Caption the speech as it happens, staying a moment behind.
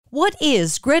What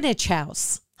is Greenwich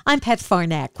House? I'm Pat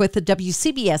Farnack with the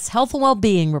WCBS Health and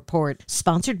Wellbeing Report,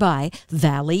 sponsored by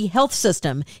Valley Health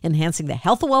System, enhancing the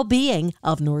health and well-being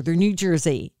of Northern New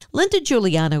Jersey. Linda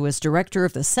Giuliano is director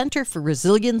of the Center for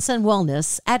Resilience and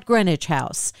Wellness at Greenwich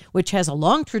House, which has a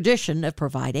long tradition of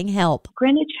providing help.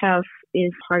 Greenwich House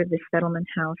is part of the Settlement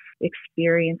House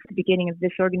experience. At the beginning of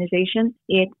this organization,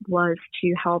 it was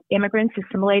to help immigrants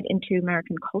assimilate into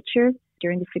American culture.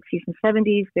 During the 60s and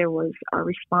 70s, there was a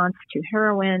response to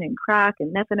heroin and crack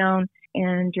and methadone.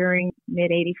 And during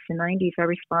mid-80s to 90s, our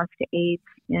response to AIDS,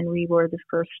 and we were the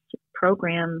first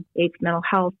program, AIDS Mental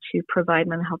Health, to provide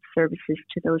mental health services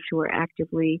to those who are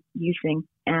actively using.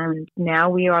 And now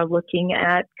we are looking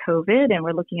at COVID, and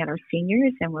we're looking at our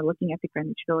seniors, and we're looking at the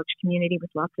Greenwich Village community with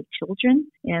lots of children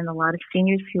and a lot of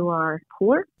seniors who are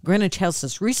poor. Greenwich House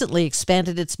has recently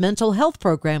expanded its mental health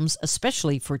programs,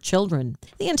 especially for children.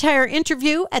 The entire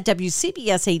interview at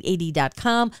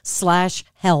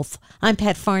WCBS880.com/health. I'm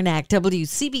Pat Farnack,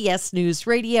 WCBS News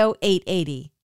Radio 880.